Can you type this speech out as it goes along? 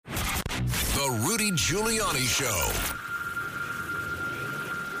The Rudy Giuliani Show.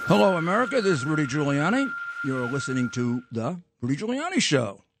 Hello, America. This is Rudy Giuliani. You're listening to The Rudy Giuliani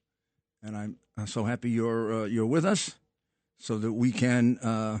Show. And I'm so happy you're with us so that we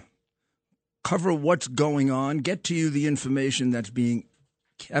can cover what's going on, get to you the information that's being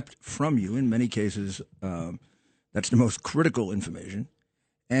kept from you. In many cases, that's the most critical information.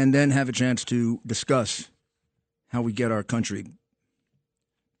 And then have a chance to discuss how we get our country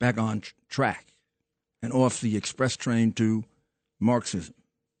back on track and off the express train to Marxism.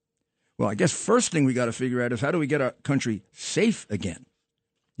 Well, I guess first thing we got to figure out is how do we get our country safe again?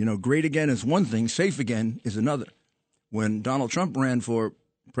 You know, great again is one thing, safe again is another. When Donald Trump ran for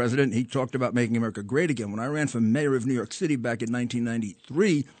president, he talked about making America great again. When I ran for mayor of New York City back in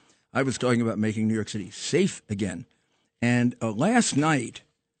 1993, I was talking about making New York City safe again. And last night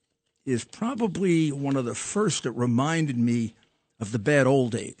is probably one of the first that reminded me of the bad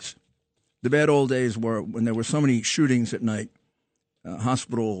old days. The bad old days were when there were so many shootings at night,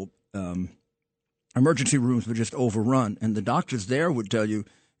 hospital emergency rooms were just overrun, and the doctors there would tell you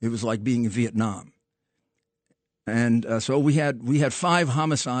it was like being in Vietnam. And so we had 5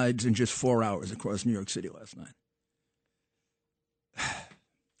 homicides in just 4 hours across New York City last night.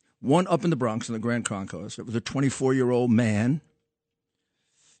 One up in the Bronx in the Grand Concourse. It was a 24-year-old man.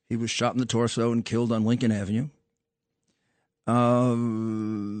 He was shot in the torso and killed on Lincoln Avenue. Yeah.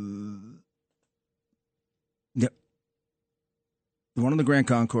 One in the Grand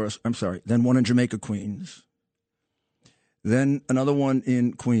Concourse, then one in Jamaica, Queens. Then another one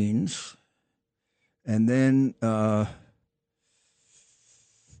in Queens. And then another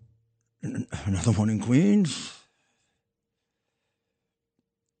one in Queens.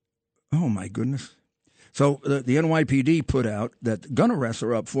 Oh, my goodness. So the NYPD put out that gun arrests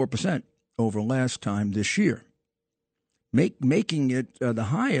are up 4% over last time this year, making it the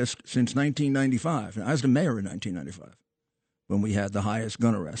highest since 1995. Now, I was the mayor in 1995 when we had the highest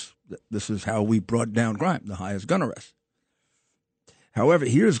gun arrests. This is how we brought down crime, the highest gun arrests. However,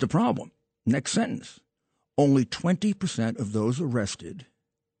 here's the problem. Next sentence. Only 20% of those arrested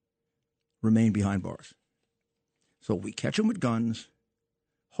remain behind bars. So we catch them with guns.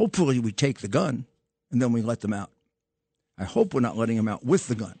 Hopefully we take the gun, and then we let them out. I hope we're not letting them out with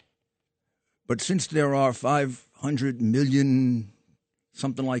the gun. But since there are 500 million,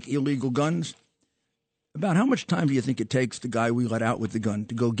 something like illegal guns, about how much time do you think it takes the guy we let out with the gun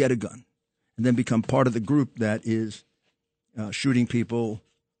to go get a gun and then become part of the group that is shooting people,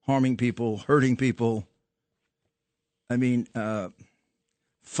 harming people, hurting people? I mean,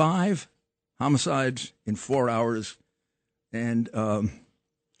 5 homicides in 4 hours, and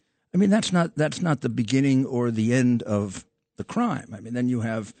I mean that's not the beginning or the end of the crime. I mean, then you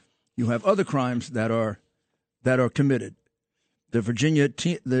have other crimes that are committed. The Virginia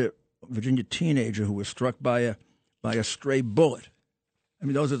teenager who was struck by a stray bullet. I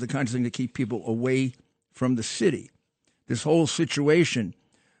mean, those are the kinds of things that keep people away from the city. This whole situation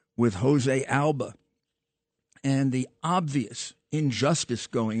with Jose Alba and the obvious injustice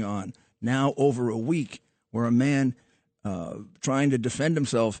going on now over a week, where a man trying to defend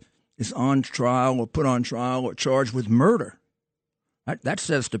himself is on trial or put on trial or charged with murder. That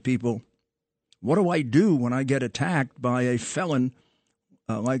says to people, what do I do when I get attacked by a felon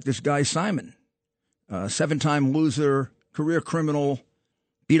like this guy Simon? 7-time loser, career criminal,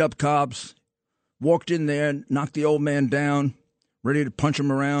 beat up cops, walked in there, knocked the old man down, ready to punch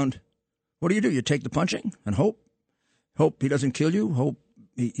him around. What do? You take the punching and hope he doesn't kill you, hope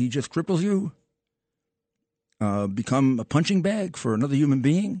he just cripples you, become a punching bag for another human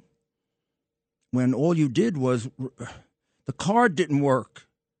being, when all you did was the card didn't work.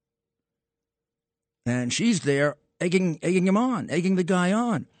 And she's there egging him on, egging the guy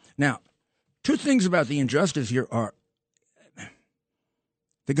on. Now, 2 things about the injustice here are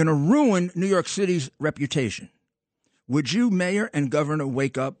they're going to ruin New York City's reputation. Would you, mayor and governor,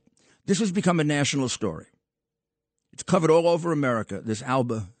 wake up? This has become a national story. It's covered all over America, this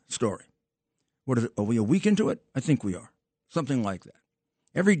Alba story. What is it? Are we a week into it? I think we are. Something like that.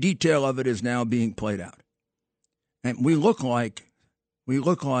 Every detail of it is now being played out. And we look like the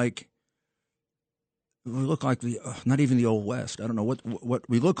not even the Old West. I don't know what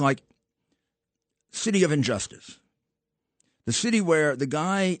we look like. City of injustice. The city where the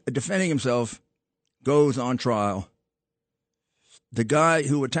guy defending himself goes on trial. The guy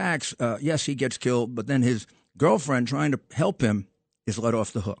who attacks, yes, he gets killed, but then his girlfriend trying to help him is let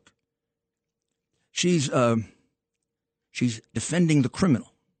off the hook. She's defending the criminal.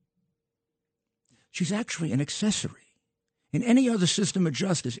 She's actually an accessory. In any other system of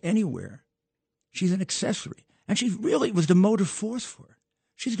justice anywhere, she's an accessory. And she really was the motive force for it.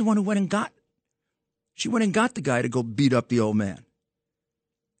 She's the one who went and got She went and got the guy to go beat up the old man.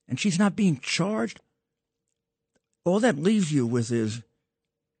 And she's not being charged. All that leaves you with is,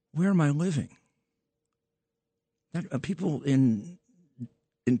 where am I living? People in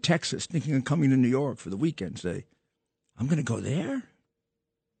Texas thinking of coming to New York for the weekend say, I'm going to go there?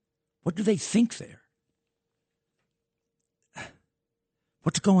 What do they think there?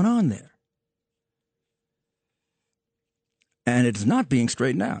 What's going on there? And it's not being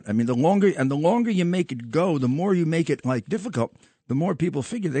straightened out. I mean, the longer you make it go, the more you make it like difficult, the more people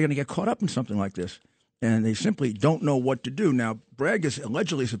figure they're going to get caught up in something like this. And they simply don't know what to do. Now, Bragg is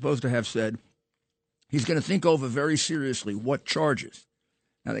allegedly supposed to have said he's going to think over very seriously what charges.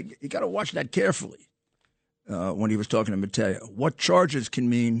 Now, you got to watch that carefully when he was talking to Mateo. What charges can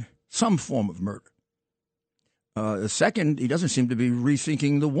mean some form of murder. The second, he doesn't seem to be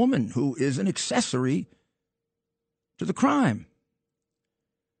rethinking the woman who is an accessory to the crime.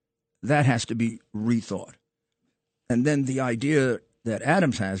 That has to be rethought. And then the idea that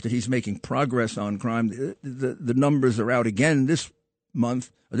Adams has that he's making progress on crime, the numbers are out again this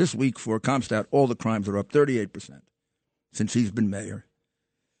week for Comstat. All the crimes are up 38% since he's been mayor.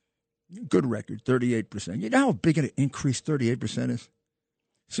 Good record, 38%. You know how big an increase 38% is?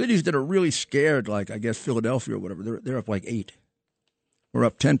 Cities that are really scared, like I guess Philadelphia or whatever, they're up like 8. We're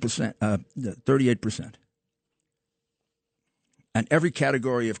up 10%, 38%. And every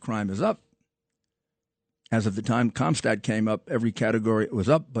category of crime is up. As of the time Comstat came up, every category was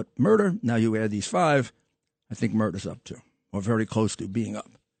up, but murder, now you add these 5, I think murder's up too, or very close to being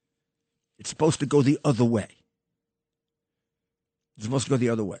up. It's supposed to go the other way. It's supposed to go the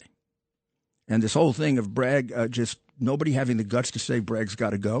other way. And this whole thing of Bragg, just nobody having the guts to say Bragg's got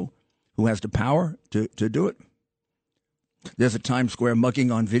to go, who has the power to do it. There's a Times Square mugging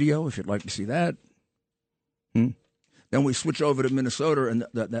on video, if you'd like to see that. Then we switch over to Minnesota, and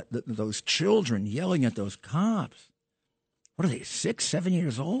those children yelling at those cops. What are they, 6, 7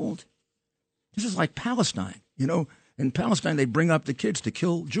 years old? This is like Palestine. You know, in Palestine, they bring up the kids to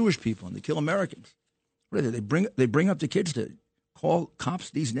kill Jewish people and to kill Americans. What are they? They bring up the kids to call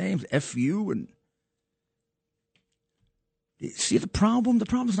cops these names, F-U, and you see the problem? The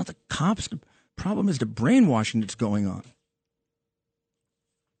problem is not the cops. The problem is the brainwashing that's going on.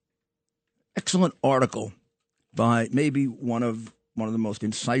 Excellent article by maybe one of the most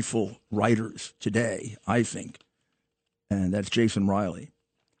insightful writers today, I think, and that's Jason Riley.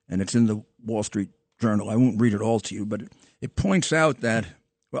 And it's in the Wall Street Journal. I won't read it all to you, but it points out that,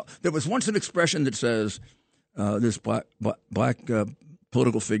 well, there was once an expression that says, this black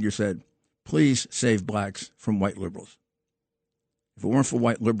political figure said, please save blacks from white liberals. If it weren't for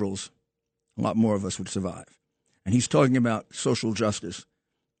white liberals, a lot more of us would survive. And he's talking about social justice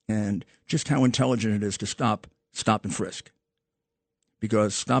and just how intelligent it is to stop and frisk.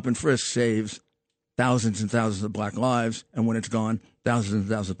 Because stop and frisk saves thousands and thousands of black lives, and when it's gone, thousands and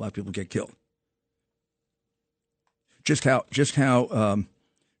thousands of black people get killed. Just how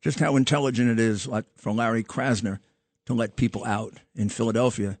intelligent it is, like for Larry Krasner to let people out in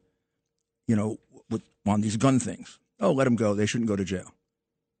Philadelphia, you know, on these gun things. Oh, let them go. They shouldn't go to jail.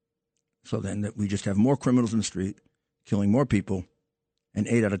 So then that we just have more criminals in the street, killing more people, and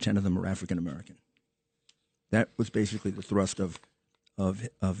 8 out of 10 of them are African American. That was basically the thrust of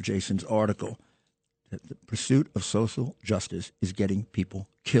Jason's article. That the pursuit of social justice is getting people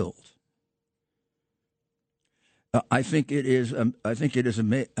killed. I think it's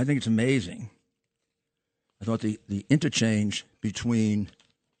amazing. I thought the interchange between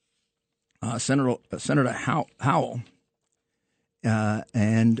Senator Howell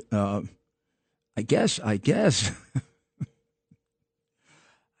and I guess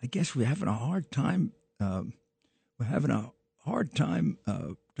we're having a hard time.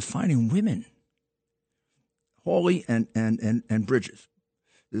 Defining women. Hawley and Bridges.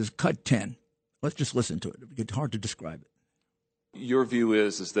 This is cut 10. Let's just listen to it. It's hard to describe it. Your view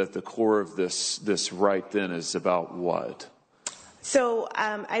is that the core of this right then is about what? So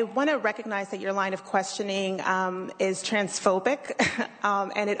I want to recognize that your line of questioning is transphobic,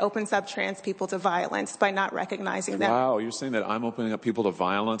 and it opens up trans people to violence by not recognizing them. Wow, you're saying that I'm opening up people to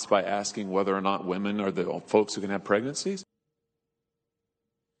violence by asking whether or not women are the folks who can have pregnancies?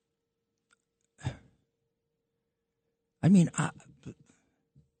 I mean, I'm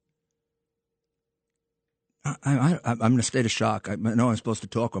in a state of shock. I know I'm supposed to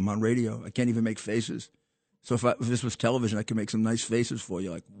talk. I'm on radio. I can't even make faces. So if this was television, I could make some nice faces for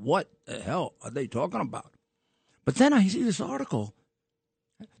you. Like, what the hell are they talking about? But then I see this article.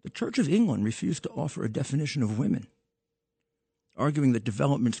 The Church of England refused to offer a definition of women, arguing that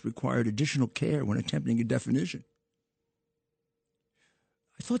developments required additional care when attempting a definition.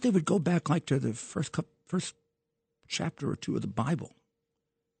 I thought they would go back like to the first first chapter or two of the Bible,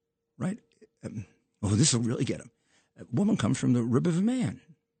 right? This will really get him. A woman comes from the rib of a man.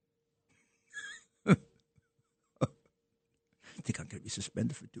 I think I'm going to be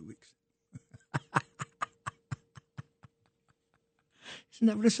suspended for 2 weeks. Isn't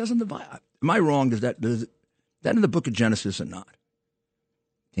that what it says in the Bible? Am I wrong? Is that in the book of Genesis or not?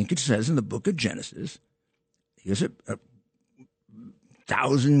 I think it says in the book of Genesis, here's a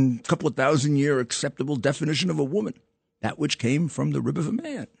couple of thousand year acceptable definition of a woman, that which came from the rib of a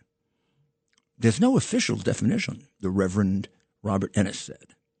man. There's no official definition, the Reverend Robert Ennis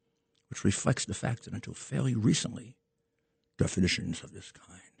said, which reflects the fact that until fairly recently, definitions of this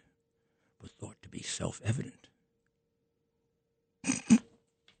kind were thought to be self-evident.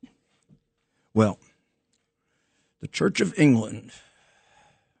 Well, the Church of England,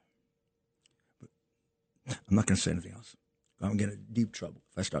 I'm not going to say anything else. I'm going to get in deep trouble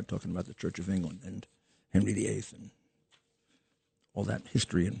if I start talking about the Church of England and Henry VIII and all that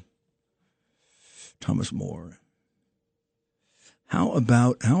history and Thomas More. How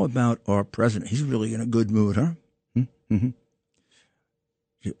about our president? He's really in a good mood, huh? Mm-hmm.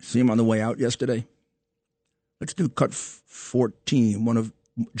 You see him on the way out yesterday? Let's do cut 14, one of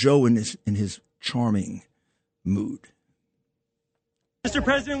Joe in his charming mood. Mr.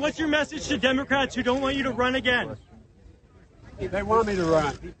 President, what's your message to Democrats who don't want you to run again? They want me to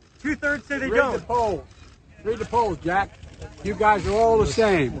run. 2/3 say they don't. Read the polls, Jack. You guys are all the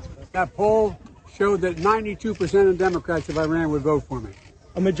same. That poll showed that 92% of Democrats, if I ran, would vote for me.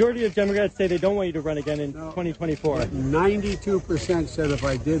 A majority of Democrats say they don't want you to run again in 2024. 92% said if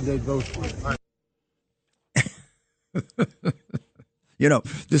I did, they'd vote for me.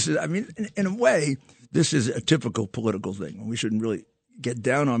 This is, in a way, this is a typical political thing. We shouldn't really get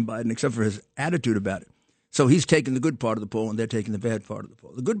down on Biden except for his attitude about it. So he's taking the good part of the poll and they're taking the bad part of the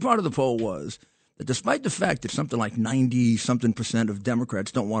poll. The good part of the poll was that despite the fact that something like 90-something% of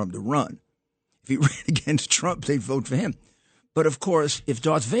Democrats don't want him to run, if he ran against Trump, they'd vote for him. But, of course, if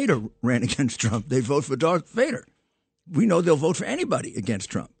Darth Vader ran against Trump, they'd vote for Darth Vader. We know they'll vote for anybody against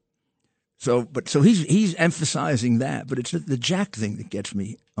Trump. So he's emphasizing that, but it's the Jack thing that gets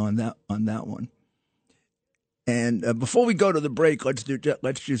me on that one. And before we go to the break, let's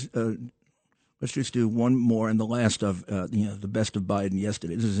just do one more and the last of the best of Biden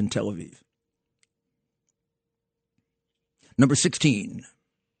yesterday. This is in Tel Aviv. Number 16.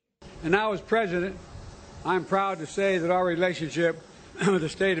 And now, as president, I'm proud to say that our relationship with the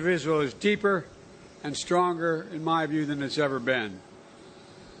State of Israel is deeper and stronger, in my view, than it's ever been.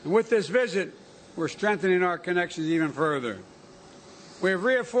 And with this visit, we're strengthening our connections even further. We have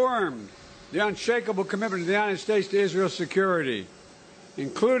reaffirmed the unshakable commitment of the United States to Israel's security,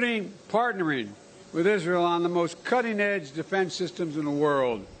 including partnering with Israel on the most cutting-edge defense systems in the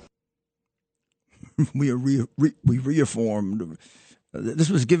world. We reaffirmed. This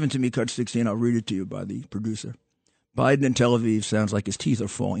was given to me, cut 16. I'll read it to you by the producer. Biden in Tel Aviv sounds like his teeth are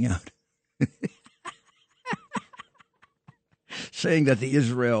falling out. Saying that the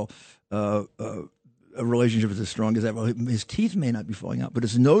Israel relationship is as strong as ever. His teeth may not be falling out, but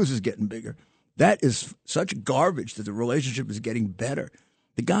his nose is getting bigger. That is such garbage that the relationship is getting better.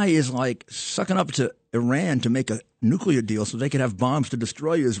 The guy is like sucking up to Iran to make a nuclear deal so they could have bombs to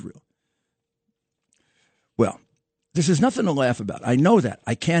destroy Israel. Well, this is nothing to laugh about. I know that.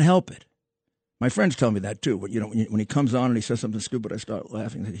 I can't help it. My friends tell me that, too. When he comes on and he says something stupid, I start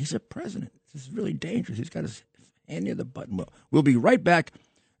laughing. He's a president. This is really dangerous. He's got his hand near the button. Well, we'll be right back,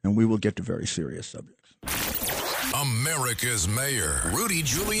 and we will get to very serious subjects. America's Mayor, Rudy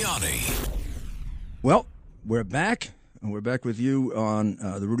Giuliani. Well, we're back, and we're back with you on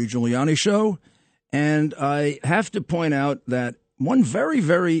the Rudy Giuliani Show. And I have to point out that one very,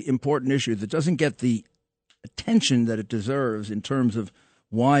 very important issue that doesn't get the attention that it deserves in terms of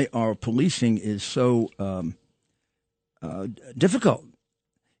why our policing is so difficult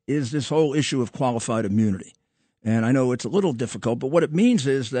is this whole issue of qualified immunity. And I know it's a little difficult, but what it means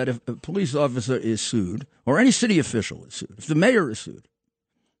is that if a police officer is sued, or any city official is sued, if the mayor is sued,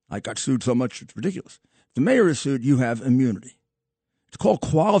 I got sued so much it's ridiculous. If the mayor is sued, you have immunity. It's called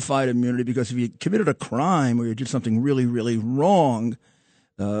qualified immunity because if you committed a crime or you did something really, really wrong,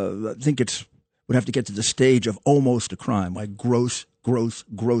 I think would have to get to the stage of almost a crime, like gross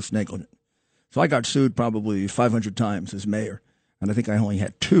negligence. So I got sued probably 500 times as mayor, and I think I only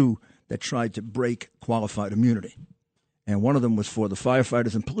had 2 that tried to break qualified immunity. And one of them was for the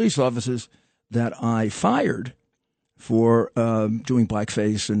firefighters and police officers that I fired for doing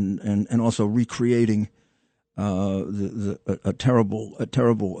blackface and also recreating a terrible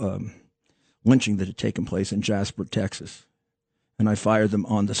lynching that had taken place in Jasper, Texas. And I fired them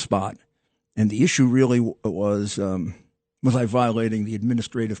on the spot. And the issue really was I violating the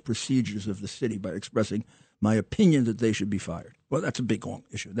administrative procedures of the city by expressing my opinion that they should be fired? Well, that's a big, long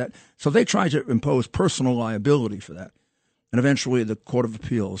issue. So they tried to impose personal liability for that. And eventually the Court of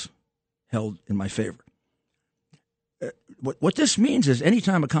Appeals held in my favor. What this means is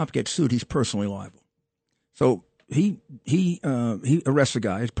anytime a cop gets sued, he's personally liable. So he arrests a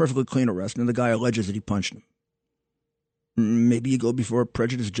guy, it's a perfectly clean arrest, and the guy alleges that he punched him. Maybe you go before a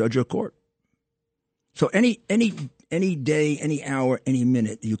prejudiced judge or court. So any day, any hour, any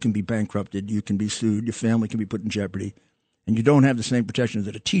minute, you can be bankrupted, you can be sued, your family can be put in jeopardy, and you don't have the same protections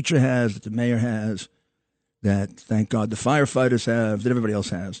that a teacher has, that the mayor has, that, thank God, the firefighters have, that everybody else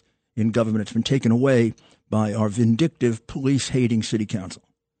has in government. It's been taken away by our vindictive, police-hating city council.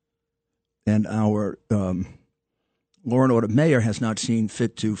 And our law and order mayor has not seen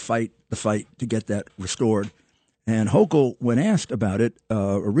fit to fight the fight to get that restored. And Hochul, when asked about it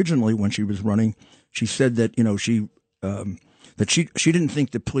originally when she was running, she said that she didn't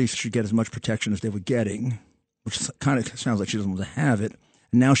think the police should get as much protection as they were getting, which kind of sounds like she doesn't want to have it.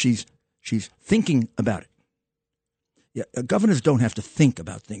 And now she's thinking about it. Yeah, governors don't have to think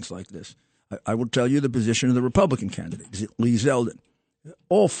about things like this. I will tell you the position of the Republican candidate, Lee Zeldin.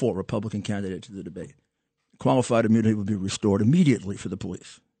 All 4 Republican candidates in the debate. Qualified immunity will be restored immediately for the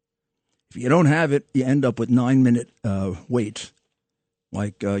police. If you don't have it, you end up with 9-minute waits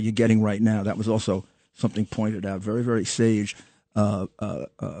like you're getting right now. That was also something pointed out, very, very sage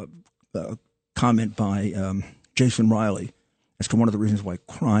comment by Jason Riley as to one of the reasons why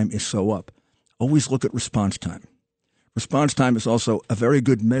crime is so up. Always look at response time. Response time is also a very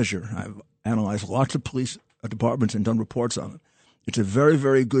good measure. I've analyzed lots of police departments and done reports on it. It's a very,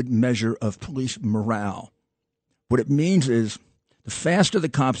 very good measure of police morale. What it means is the faster the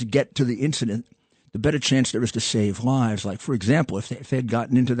cops get to the incident, the better chance there is to save lives. Like, for example, if they had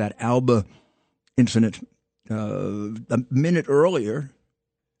gotten into that Alba incident a minute earlier,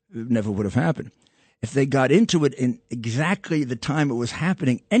 it never would have happened. If they got into it in exactly the time it was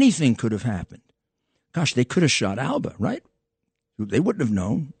happening, anything could have happened. Gosh, they could have shot Alba, right? They wouldn't have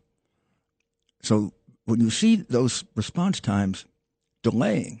known. So when you see those response times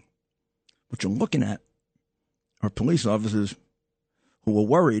delaying, what you're looking at are police officers who are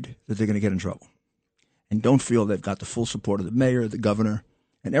worried that they're going to get in trouble and don't feel they've got the full support of the mayor, the governor,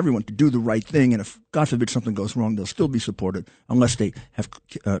 and everyone to do the right thing. And if, God forbid, something goes wrong, they'll still be supported unless they have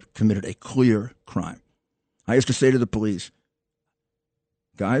committed a clear crime. I used to say to the police,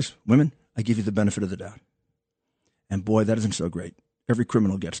 guys, women, I give you the benefit of the doubt. And boy, that isn't so great. Every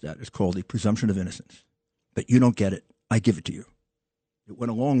criminal gets that. It's called the presumption of innocence. But you don't get it. I give it to you. It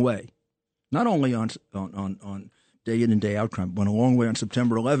went a long way. Not only on day in and day out crime, but went a long way on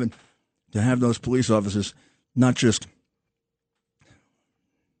September 11th to have those police officers not just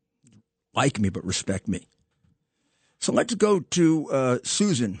like me, but respect me. So let's go to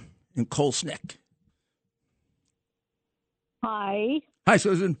Susan in Coles Neck. Hi. Hi,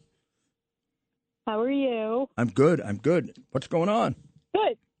 Susan. How are you? I'm good. What's going on?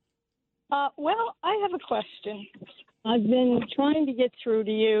 Good. Well, I have a question. I've been trying to get through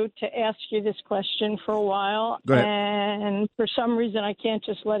to you to ask you this question for a while. Go ahead. And for some reason, I can't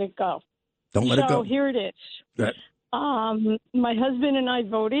just let it go. Don't let it go. So here it is. Go ahead. My husband and I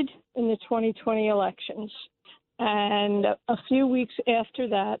voted in the 2020 elections. And a few weeks after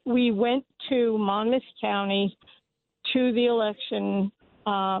that, we went to Monmouth County to the election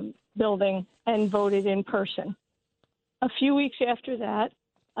building and voted in person. A few weeks after that,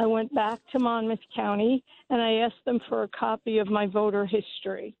 I went back to Monmouth County and I asked them for a copy of my voter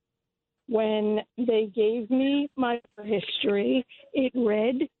history. When they gave me my voter history, it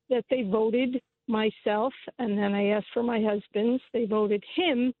read that they voted myself, and then I asked for my husband's. They voted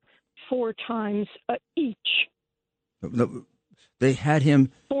him 4 times each. They had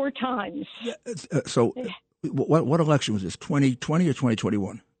him 4 times. So what election was this, 2020 or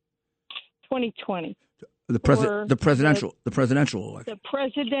 2021? 2020. The presidential election. The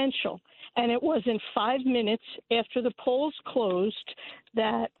presidential. And it wasn't 5 minutes after the polls closed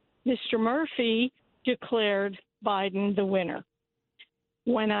that Mr. Murphy declared Biden the winner.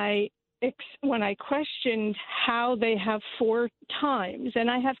 When I questioned how they have 4 times,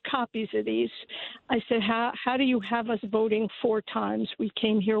 and I have copies of these, I said, how do you have us voting 4 times? We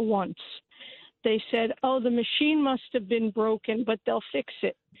came here once. They said, oh, the machine must have been broken, but they'll fix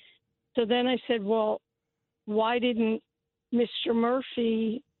it. So then I said, well, why didn't Mr.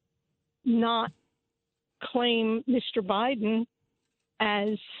 Murphy not claim Mr. Biden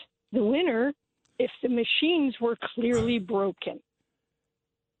as the winner if the machines were clearly broken?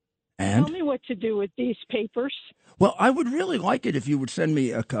 And? Tell me what to do with these papers. Well, I would really like it if you would send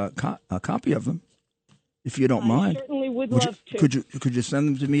me a copy of them, if you don't mind. I certainly would love to. Could you send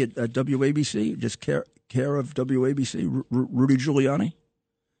them to me at WABC? Just care of WABC, Rudy Giuliani?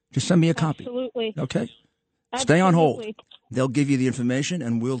 Just send me a copy. Absolutely. Okay. Absolutely. Stay on hold. They'll give you the information,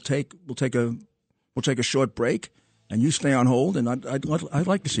 and we'll take a short break, and you stay on hold, and I'd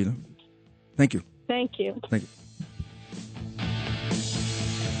like to see them. Thank you. Thank you. Thank you.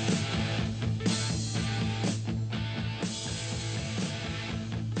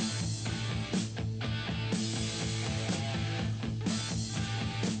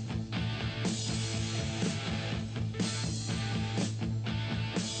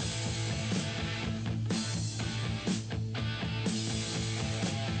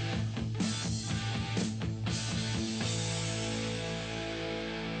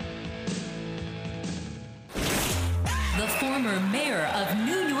 The former mayor of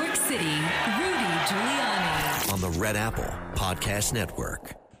New York City, Rudy Giuliani. On the Red Apple Podcast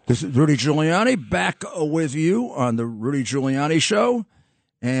Network. This is Rudy Giuliani back with you on the Rudy Giuliani Show.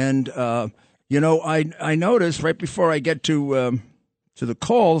 And, I noticed right before I get to the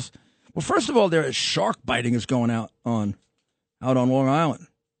calls, well, first of all, there is shark biting is going out on Long Island.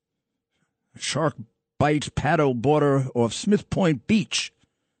 Shark bites paddle border of Smith Point Beach.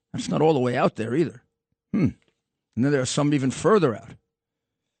 That's not all the way out there either. And then there are some even further out.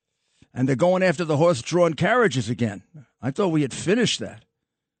 And they're going after the horse-drawn carriages again. I thought we had finished that.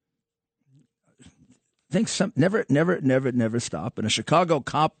 Things never stop. And a Chicago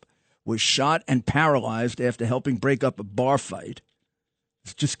cop was shot and paralyzed after helping break up a bar fight.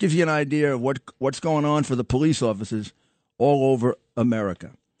 It just gives you an idea of what's going on for the police officers all over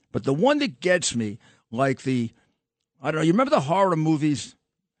America. But the one that gets me, like you remember the horror movies,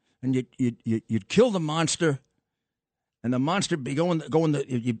 and you'd kill the monster. And the monster be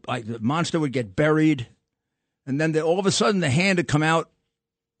the monster would get buried, and then all of a sudden the hand would come out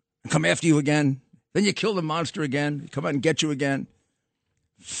and come after you again. Then you kill the monster again, come out and get you again.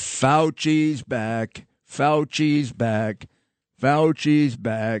 Fauci's back. Fauci's back. Fauci's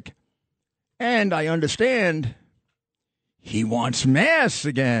back. And I understand he wants masks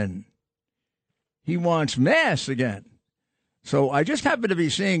again. He wants masks again. So I just happened to be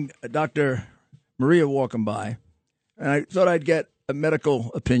seeing Dr. Maria walking by. And I thought I'd get a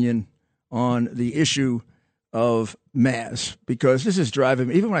medical opinion on the issue of masks, because this is driving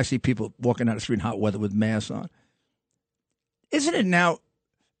me, even when I see people walking down the street in hot weather with masks on. Isn't it now,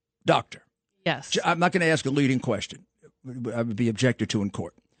 doctor? Yes. I'm not going to ask a leading question. I would be objected to in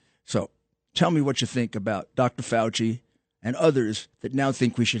court. So tell me what you think about Dr. Fauci and others that now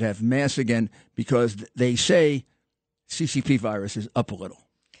think we should have masks again because they say CCP virus is up a little.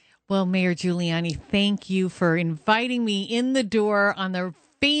 Well, Mayor Giuliani, thank you for inviting me in the door on the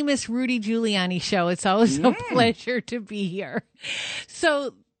famous Rudy Giuliani show. It's always a pleasure to be here.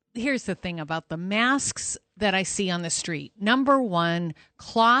 So here's the thing about the masks that I see on the street. Number one,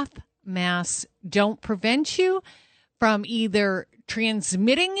 cloth masks don't prevent you from either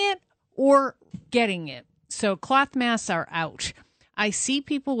transmitting it or getting it. So cloth masks are out. I see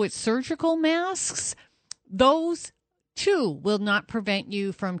people with surgical masks. Those too will not prevent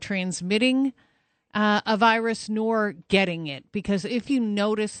you from transmitting a virus nor getting it, because if you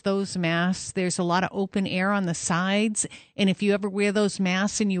notice those masks, there's a lot of open air on the sides, and if you ever wear those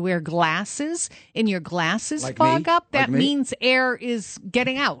masks and you wear glasses and your glasses fog up, that means air is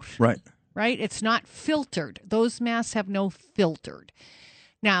getting out. Right? It's not filtered. Those masks have no filtered.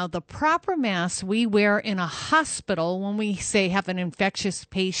 Now, the proper masks we wear in a hospital when we, say, have an infectious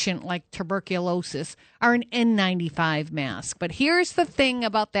patient like tuberculosis are an N95 mask. But here's the thing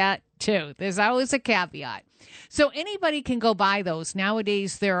about that, too. There's always a caveat. So anybody can go buy those.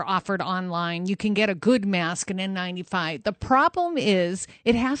 Nowadays, they're offered online. You can get a good mask, an N95. The problem is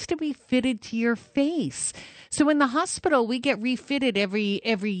it has to be fitted to your face. So in the hospital, we get refitted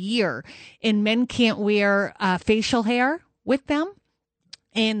every year, and men can't wear facial hair with them.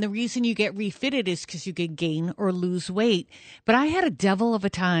 And the reason you get refitted is because you could gain or lose weight. But I had a devil of a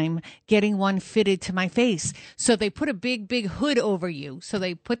time getting one fitted to my face. So they put a big hood over you. So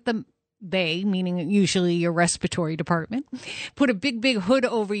they put meaning usually your respiratory department, put a big hood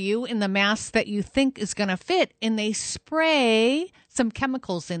over you in the mask that you think is going to fit. And they spray some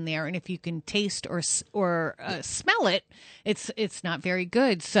chemicals in there. And if you can taste or smell it, it's not very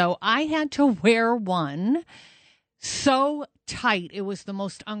good. So I had to wear one so tight. It was the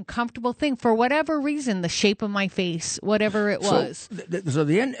most uncomfortable thing for whatever reason, the shape of my face, whatever it was. So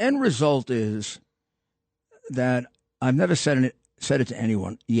the end result is that I've never said it to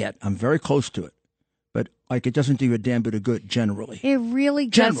anyone yet. I'm very close to it. but like it doesn't do you a damn bit of good generally. It really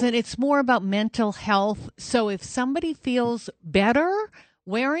doesn't. It's more about mental health. So if somebody feels better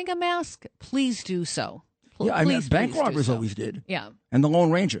wearing a mask, please do so. Yeah, I mean, bank robbers always did. Yeah. And the Lone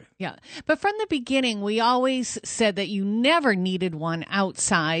Ranger. Yeah. But from the beginning, we always said that you never needed one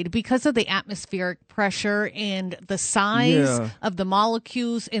outside because of the atmospheric pressure and the size of the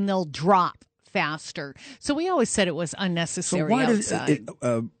molecules, and they'll drop faster. So we always said it was unnecessary outside.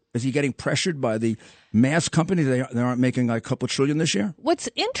 Is he getting pressured by the mask companies? They aren't making like a couple trillion this year? What's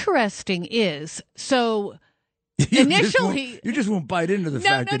interesting is, initially, you just won't bite into the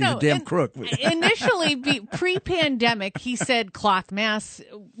fact that he's a damn crook. Initially, pre-pandemic, he said cloth masks,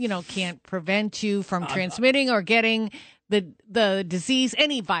 can't prevent you from transmitting or getting the disease,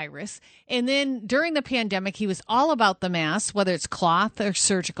 any virus. And then during the pandemic, he was all about the masks, whether it's cloth or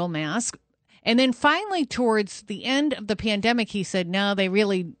surgical mask. And then finally, towards the end of the pandemic, he said, no, they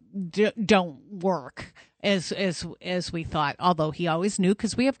really don't work as we thought, although he always knew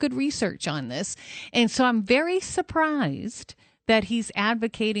because we have good research on this. And so I'm very surprised that he's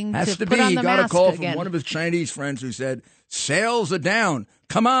advocating to put on the mask again. He got a call from one of his Chinese friends who said, sales are down.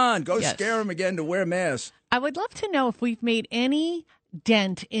 Come on, go scare them again to wear masks. I would love to know if we've made any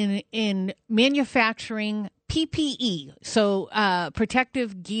dent in manufacturing PPE, so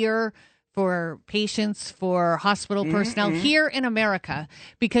protective gear for patients, for hospital personnel here in America,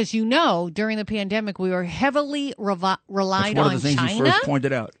 because during the pandemic we were heavily relied on China. One of the things you first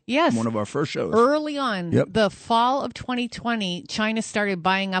pointed out. Yes, one of our first shows. Early on, the fall of 2020, China started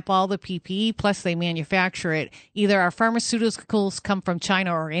buying up all the PPE. Plus, they manufacture it. Either our pharmaceuticals come from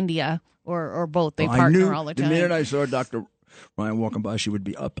China or India, or both. They partner all the time. The minute I saw Dr. Ryan walking by, she would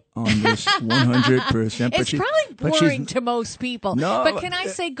be up on this 100%. It's probably boring to most people. No, but can I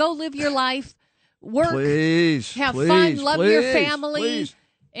say, go live your life, work, have please, fun, love your please, family,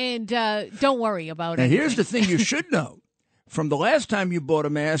 and don't worry about it. And here's the thing you should know. From the last time you bought a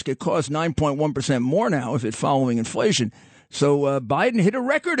mask, it costs 9.1% more now if it's following inflation. So Biden hit a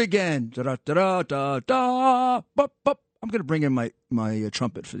record again. Da-da-da-da-da. I'm going to bring in my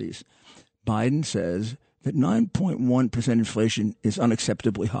trumpet for these. Biden says that 9.1% inflation is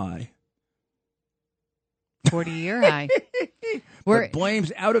unacceptably high. 40-year high. But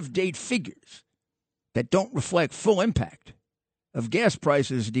blames out-of-date figures that don't reflect full impact of gas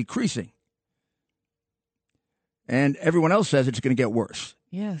prices decreasing. And everyone else says it's going to get worse.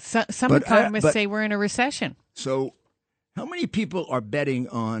 Yeah, some economists say we're in a recession. So how many people are betting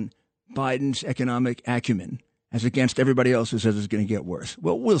on Biden's economic acumen as against everybody else who says it's going to get worse?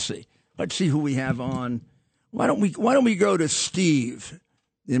 Well, we'll see. Let's see who we have on. Why don't we go to Steve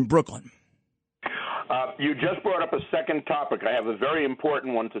in Brooklyn? You just brought up a second topic. I have a very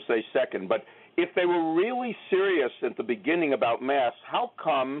important one to say second. But if they were really serious at the beginning about masks, how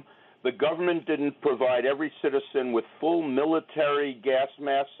come the government didn't provide every citizen with full military gas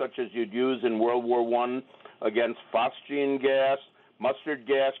masks, such as you'd use in World War I against phosgene gas, mustard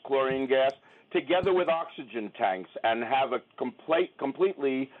gas, chlorine gas, together with oxygen tanks, and have a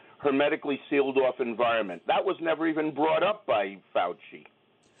completely hermetically sealed off environment? That was never even brought up by Fauci.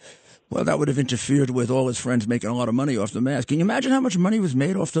 Well, that would have interfered with all his friends making a lot of money off the mask. Can you imagine how much money was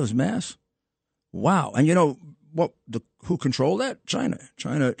made off those masks? Wow. And you know what? Who controlled that? China.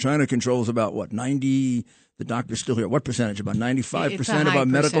 China controls about what? 90. The doctor's still here. What percentage? About 95% of our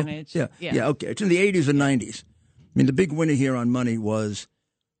medical. Yeah. Okay. It's in the 80s and 90s. I mean, the big winner here on money was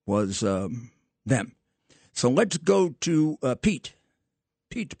them. So let's go to Pete.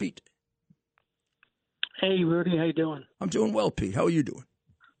 Pete. Hey, Rudy, how you doing? I'm doing well, Pete. How are you doing?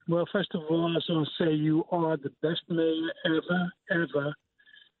 Well, first of all, I just want to say you are the best mayor ever.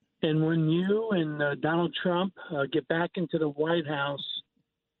 And when you and Donald Trump get back into the White House,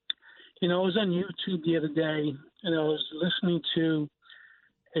 I was on YouTube the other day, and I was listening to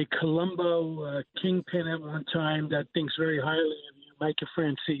a Colombo kingpin at one time that thinks very highly of you, Micah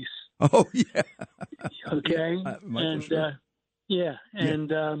Francis. Oh, yeah. Okay? He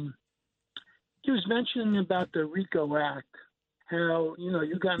was mentioning about the RICO Act, how,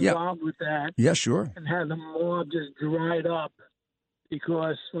 you got involved with that. Yeah, sure. And how the mob just dried up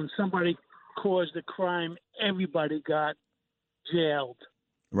because when somebody caused a crime, everybody got jailed.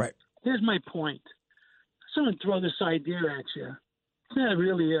 Right. Here's my point. I'm going to throw this idea at you. It's not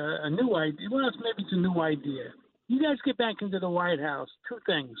really a new idea. Well, maybe it's a new idea. You guys get back into the White House. Two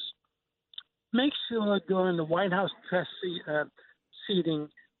things. Make sure during the White House press seating,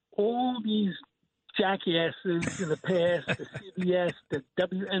 all these jackasses in the past, the CBS, the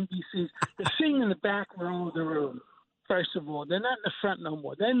WNBCs, they're sitting in the back row of the room, first of all. They're not in the front no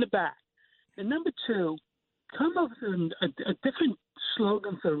more. They're in the back. And number two, come up with a different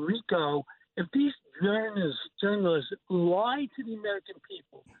slogan for RICO. If these journalists lie to the American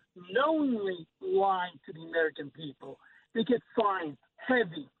people, knowingly lie to the American people. They get fined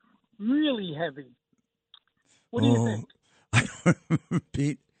heavy, really heavy. What do you think?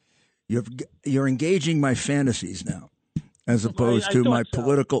 Pete, you're engaging my fantasies now, as opposed to my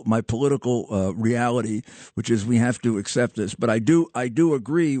political reality, which is we have to accept this. But I do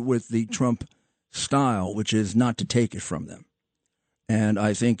agree with the Trump style, which is not to take it from them. And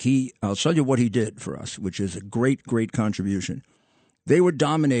I think I'll tell you what he did for us, which is a great, great contribution. They were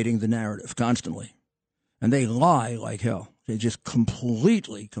dominating the narrative constantly, and they lie like hell. They just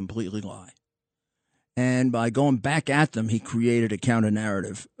completely lie. And by going back at them, he created a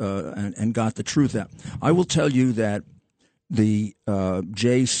counter-narrative and got the truth out. I will tell you that the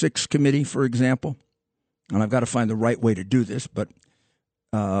J6 committee, for example, and I've got to find the right way to do this, but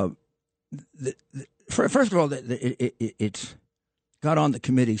first of all, it's got on the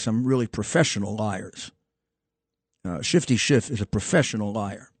committee some really professional liars. Shifty Schiff is a professional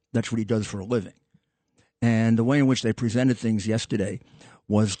liar. That's what he does for a living. And the way in which they presented things yesterday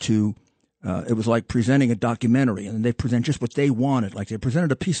was it was like presenting a documentary, and they present just what they wanted. Like they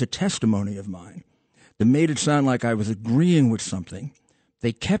presented a piece of testimony of mine that made it sound like I was agreeing with something.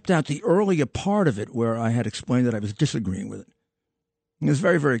 They kept out the earlier part of it where I had explained that I was disagreeing with it. It was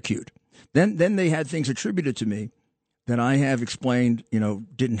very, very cute. Then they had things attributed to me that I have explained,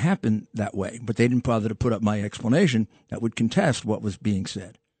 didn't happen that way, but they didn't bother to put up my explanation that would contest what was being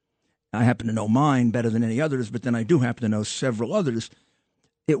said. I happen to know mine better than any others, but then I do happen to know several others.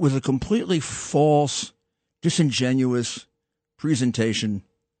 It was a completely false, disingenuous presentation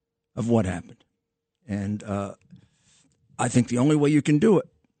of what happened. And I think the only way you can do it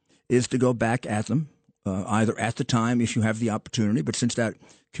is to go back at them, either at the time if you have the opportunity, but since that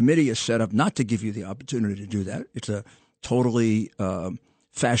committee is set up not to give you the opportunity to do that, it's a totally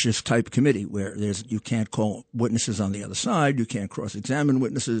fascist-type committee where you can't call witnesses on the other side, you can't cross-examine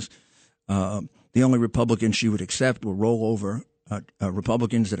witnesses. The only Republicans she would accept will roll over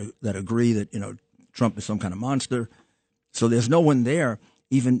Republicans that agree that Trump is some kind of monster. So there's no one there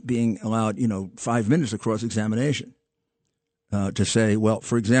even being allowed 5 minutes of cross-examination to say, well,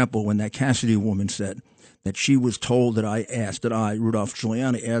 for example, when that Cassidy woman said that she was told that Rudolph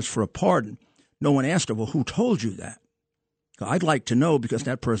Giuliani, asked for a pardon, no one asked her, well, who told you that? I'd like to know because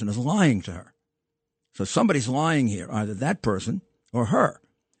that person is lying to her. So somebody's lying here, either that person or her.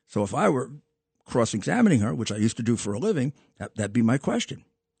 So if I were cross-examining her, which I used to do for a living, that'd be my question.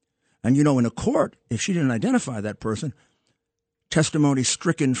 And, in a court, if she didn't identify that person, testimony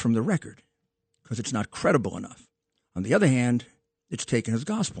stricken from the record because it's not credible enough. On the other hand, it's taken as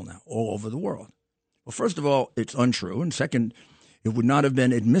gospel now all over the world. Well, first of all, it's untrue. And second, it would not have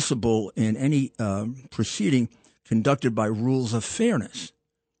been admissible in any proceeding conducted by rules of fairness,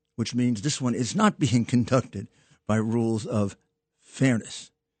 which means this one is not being conducted by rules of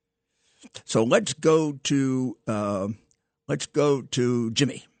fairness. So let's go to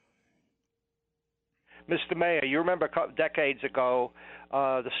Jimmy. Mr. Mayor, you remember decades ago,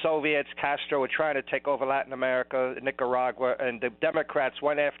 the Soviets, Castro, were trying to take over Latin America, Nicaragua, and the Democrats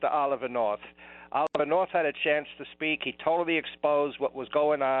went after Oliver North. Oliver North had a chance to speak. He totally exposed what was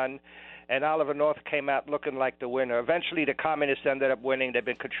going on, and Oliver North came out looking like the winner. Eventually, the communists ended up winning. They've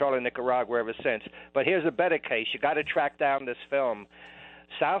been controlling Nicaragua ever since. But here's a better case. You got to track down this film.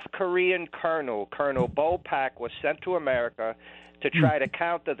 South Korean Colonel Bopak was sent to America to try to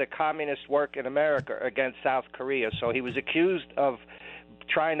counter the communist work in America against South Korea. So he was accused of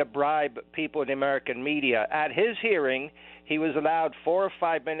trying to bribe people in the American media. At his hearing, he was allowed 4 or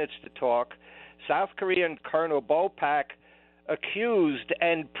 5 minutes to talk. South Korean Colonel Bopak accused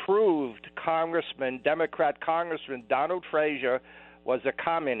and proved Democrat Congressman Donald Frazier was a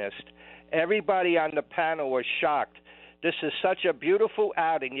communist. Everybody on the panel was shocked. This is such a beautiful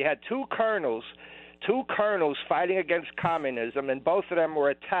outing. You had two colonels fighting against communism, and both of them were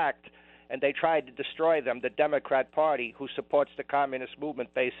attacked, and they tried to destroy them, the Democrat Party, who supports the communist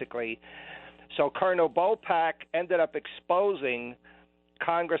movement, basically. So Colonel Bopak ended up exposing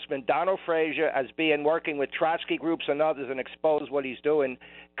Congressman Donald Frazier as working with Trotsky groups and others and exposed what he's doing.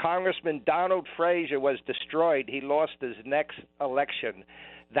 Congressman Donald Frazier was destroyed. He lost his next election.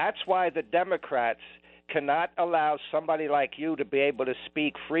 That's why the Democrats cannot allow somebody like you to be able to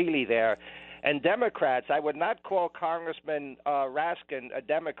speak freely there. And Democrats, I would not call Congressman Raskin a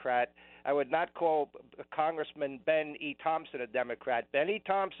Democrat. I would not call Congressman Ben E. Thompson a Democrat. Ben E.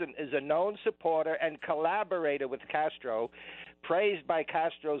 Thompson is a known supporter and collaborator with Castro, praised by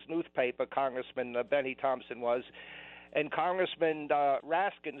Castro's newspaper, Congressman Ben E. Thompson was. And Congressman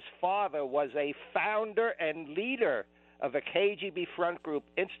Raskin's father was a founder and leader of a KGB front group,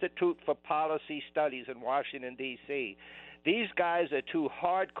 Institute for Policy Studies in Washington, D.C. These guys are too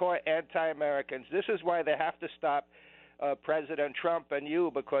hardcore anti-Americans. This is why they have to stop President Trump and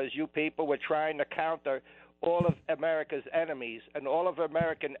you, because you people were trying to counter all of America's enemies. And all of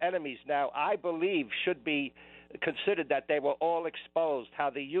American enemies now, I believe, should be considered that they were all exposed,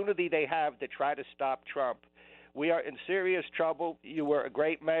 how the unity they have to try to stop Trump. We are in serious trouble. You were a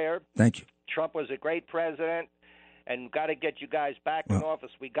great mayor. Thank you. Trump was a great president. And got to get you guys back in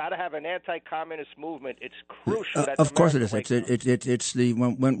office. We got to have an anti-communist movement. It's crucial. That of course it is. It's the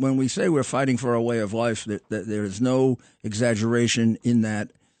when we say we're fighting for our way of life, that there is no exaggeration in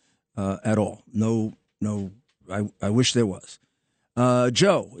that at all. No. I wish there was.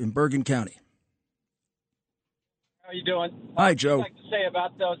 Joe in Bergen County. How are you doing? Hi, Joe. I'd like to say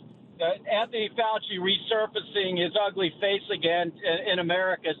about those. Anthony Fauci resurfacing his ugly face again in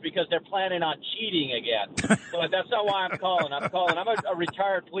America is because they're planning on cheating again. But that's not why I'm calling. I'm a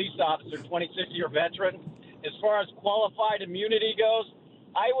retired police officer, 26-year veteran. As far as qualified immunity goes,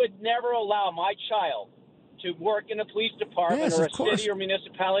 I would never allow my child to work in a police department or a city or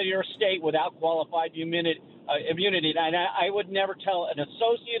municipality or state without qualified immunity. And I would never tell an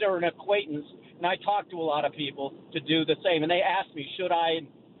associate or an acquaintance, and I talk to a lot of people, to do the same. And they ask me, should I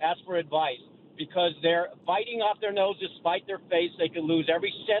ask for advice, because they're biting off their nose to spite their face. They could lose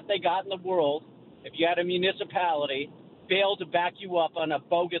every cent they got in the world if you had a municipality fail to back you up on a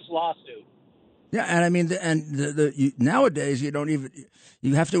bogus lawsuit. Yeah, and I mean, nowadays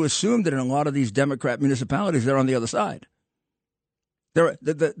you have to assume that in a lot of these Democrat municipalities they're on the other side.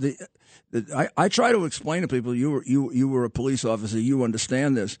 I try to explain to people, you were a police officer, you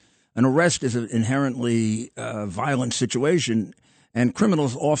understand this. An arrest is an inherently violent situation. And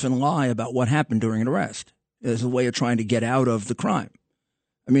criminals often lie about what happened during an arrest as a way of trying to get out of the crime.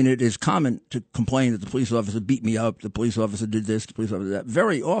 I mean, it is common to complain that the police officer beat me up, the police officer did this, the police officer did that.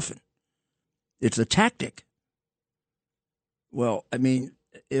 Very often, it's a tactic. Well, I mean,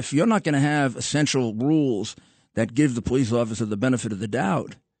 if you're not going to have essential rules that give the police officer the benefit of the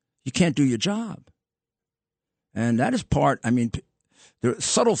doubt, you can't do your job. And that is there are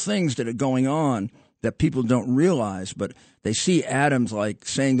subtle things that are going on that people don't realize, but they see Adams like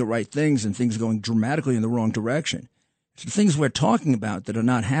saying the right things and things going dramatically in the wrong direction. It's the things we're talking about that are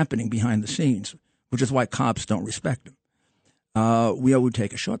not happening behind the scenes, which is why cops don't respect them. We will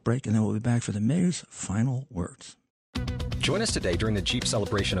take a short break, and then we'll be back for the mayor's final words. Join us today during the Jeep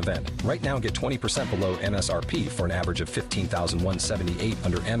Celebration event. Right now, get 20% below MSRP for an average of $15,178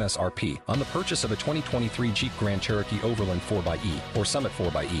 under MSRP on the purchase of a 2023 Jeep Grand Cherokee Overland 4xE or Summit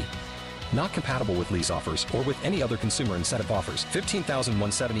 4xE. Not compatible with lease offers or with any other consumer incentive offers.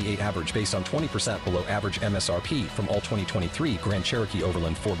 $15,178 average based on 20% below average MSRP from all 2023 Grand Cherokee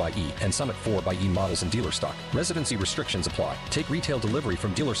Overland 4xE and Summit 4xE models in dealer stock. Residency restrictions apply. Take retail delivery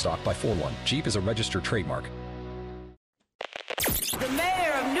from dealer stock by 4/1. Jeep is a registered trademark. The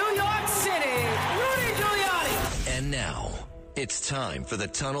mayor of New York City, Rudy Giuliani. And now, it's time for the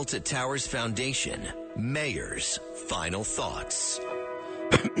Tunnel to Towers Foundation Mayor's Final Thoughts.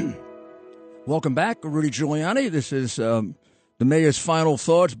 Welcome back, Rudy Giuliani. This is the Mayor's Final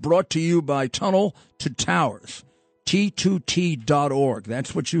Thoughts, brought to you by Tunnel to Towers, T2T.org.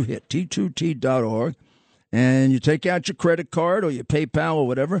 That's what you hit, T2T.org. And you take out your credit card or your PayPal or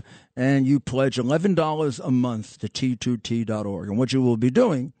whatever, and you pledge $11 a month to T2T.org. And what you will be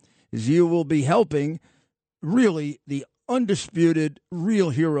doing is you will be helping really the undisputed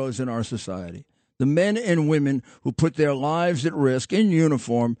real heroes in our society, the men and women who put their lives at risk in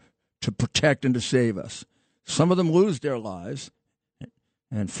uniform to protect and to save us. Some of them lose their lives,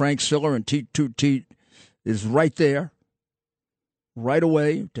 and Frank Siller and T2T is right there, right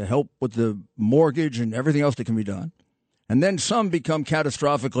away to help with the mortgage and everything else that can be done. And then some become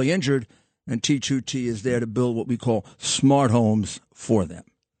catastrophically injured, and T2T is there to build what we call smart homes for them.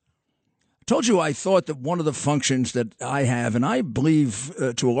 I told you I thought that one of the functions that I have, and I believe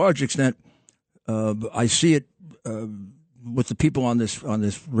to a large extent, I see it with the people on this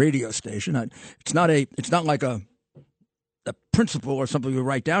radio station. It's not like a principle or something we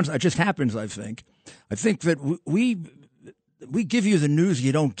write down. It just happens. I think that we give you the news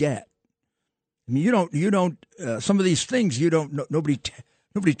you don't get. I mean, you don't. Some of these things you don't. Nobody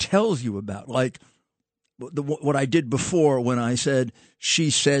tells you about. Like what I did before when I said she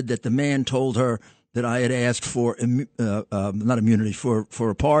said that the man told her that I had asked for not immunity for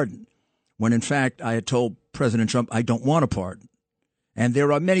a pardon, when in fact I had told President Trump I don't want a pardon, and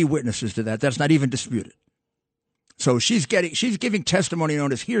there are many witnesses to that. That's not even disputed. So she's giving testimony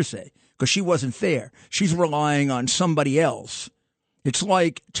known as hearsay because she wasn't there. She's relying on somebody else. It's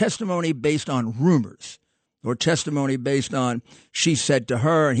like testimony based on rumors. or testimony based on she said to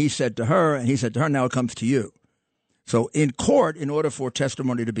her and he said to her and he said to her, now it comes to you. So in court, in order for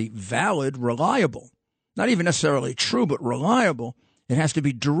testimony to be valid, reliable, not even necessarily true, but reliable, it has to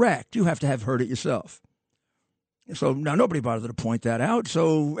be direct. You have to have heard it yourself. So now nobody bothered to point that out,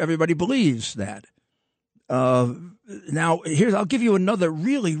 so everybody believes that. Now, I'll give you another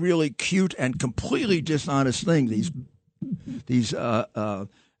really, really cute and completely dishonest thing these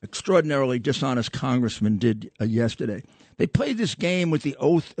extraordinarily dishonest congressmen did yesterday. They played this game with the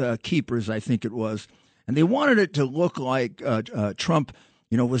Oath Keepers, I think it was, and they wanted it to look like Trump,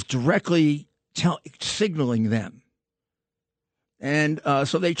 was directly signaling them. And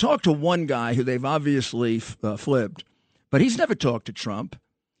so they talked to one guy who they've obviously flipped, but he's never talked to Trump.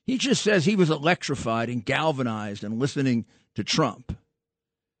 He just says he was electrified and galvanized and listening to Trump.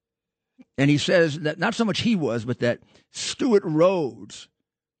 And he says that not so much he was, but that Stuart Rhodes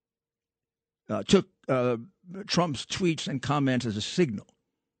took Trump's tweets and comments as a signal.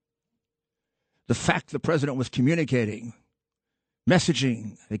 The fact the president was communicating,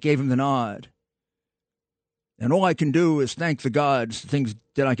 messaging, that gave him the nod. And all I can do is thank the gods things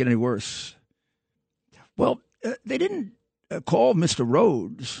did not get any worse. Well, they didn't call Mr.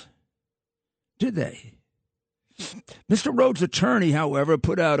 Rhodes, did they? Mr. Rhodes' attorney, however,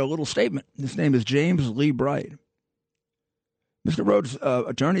 put out a little statement. His name is James Lee Bright. Mr. Rhodes'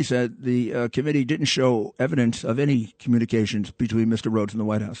 attorney said the committee didn't show evidence of any communications between Mr. Rhodes and the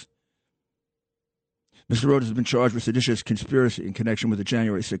White House. Mr. Rhodes has been charged with seditious conspiracy in connection with the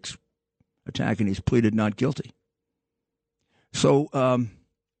January 6th attack, and he's pleaded not guilty. So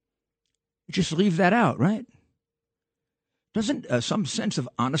just leave that out, right? Doesn't some sense of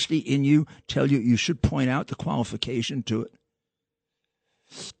honesty in you tell you should point out the qualification to it?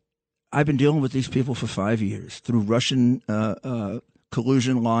 I've been dealing with these people for 5 years through Russian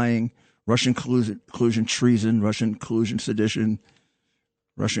collusion, lying, Russian collusion, treason, Russian collusion, sedition,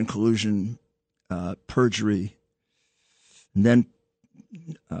 Russian collusion, perjury, and then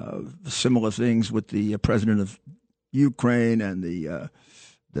similar things with the president of Ukraine and the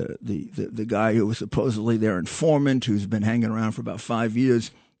guy who was supposedly their informant, who's been hanging around for about 5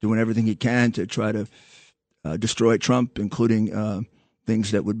 years, doing everything he can to try to destroy Trump, including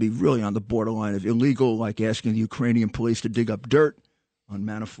things that would be really on the borderline of illegal, like asking the Ukrainian police to dig up dirt on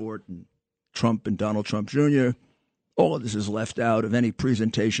Manafort and Trump and Donald Trump Jr. All of this is left out of any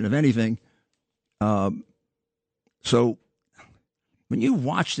presentation of anything. So when you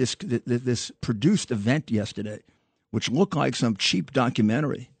watch this produced event yesterday, which looked like some cheap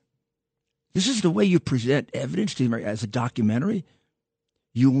documentary, this is the way you present evidence to me as a documentary?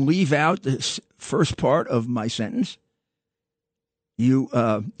 You leave out the first part of my sentence. You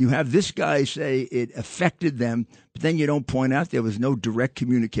have this guy say it affected them, but then you don't point out there was no direct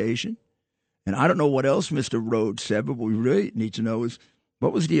communication. And I don't know what else Mr. Rhodes said, but what we really need to know is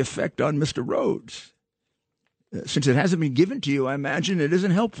what was the effect on Mr. Rhodes? Since it hasn't been given to you, I imagine it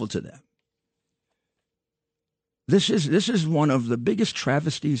isn't helpful to them. This is one of the biggest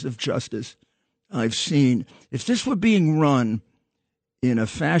travesties of justice I've seen. If this were being run in a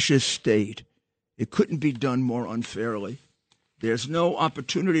fascist state, it couldn't be done more unfairly. There's no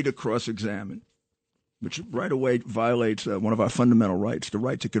opportunity to cross-examine, which right away violates one of our fundamental rights, the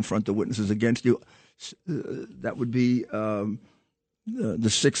right to confront the witnesses against you. That would be the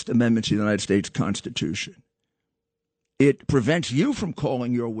Sixth Amendment to the United States Constitution. It prevents you from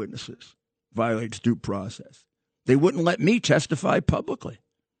calling your witnesses, violates due process. They wouldn't let me testify publicly.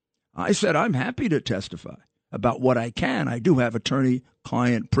 I said I'm happy to testify about what I can. I do have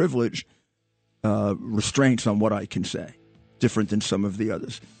attorney-client privilege restraints on what I can say, different than some of the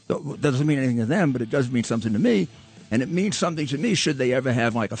others. So it doesn't mean anything to them, but it does mean something to me. And it means something to me should they ever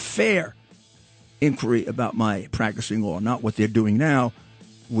have like a fair inquiry about my practicing law, not what they're doing now,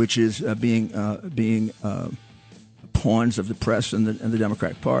 which is being pawns of the press and the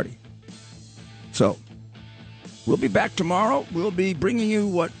Democratic Party. So we'll be back tomorrow. We'll be bringing you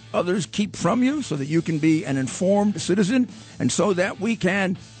what others keep from you so that you can be an informed citizen and so that we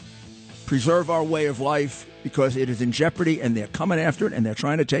can preserve our way of life, because it is in jeopardy and they're coming after it and they're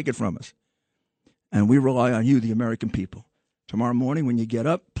trying to take it from us. And we rely on you, the American people. Tomorrow morning when you get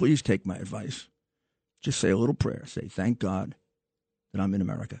up, please take my advice. Just say a little prayer. Say, thank God that I'm in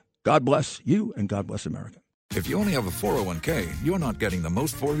America. God bless you and God bless America. If you only have a 401k, you're not getting the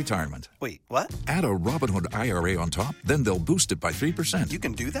most for retirement. Wait, what? Add a Robinhood IRA on top, then they'll boost it by 3%. You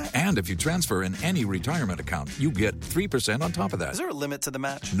can do that? And if you transfer in any retirement account, you get 3% on top of that. Is there a limit to the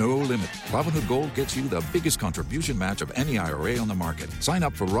match? No limit. Robinhood Gold gets you the biggest contribution match of any IRA on the market. Sign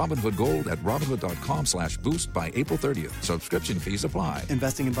up for Robinhood Gold at Robinhood.com/boost by April 30th. Subscription fees apply.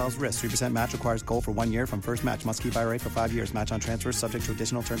 Investing involves risk. 3% match requires gold for 1 year from first match. Must keep IRA for 5 years. Match on transfers subject to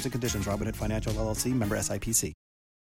additional terms and conditions. Robinhood Financial LLC, member SIPC.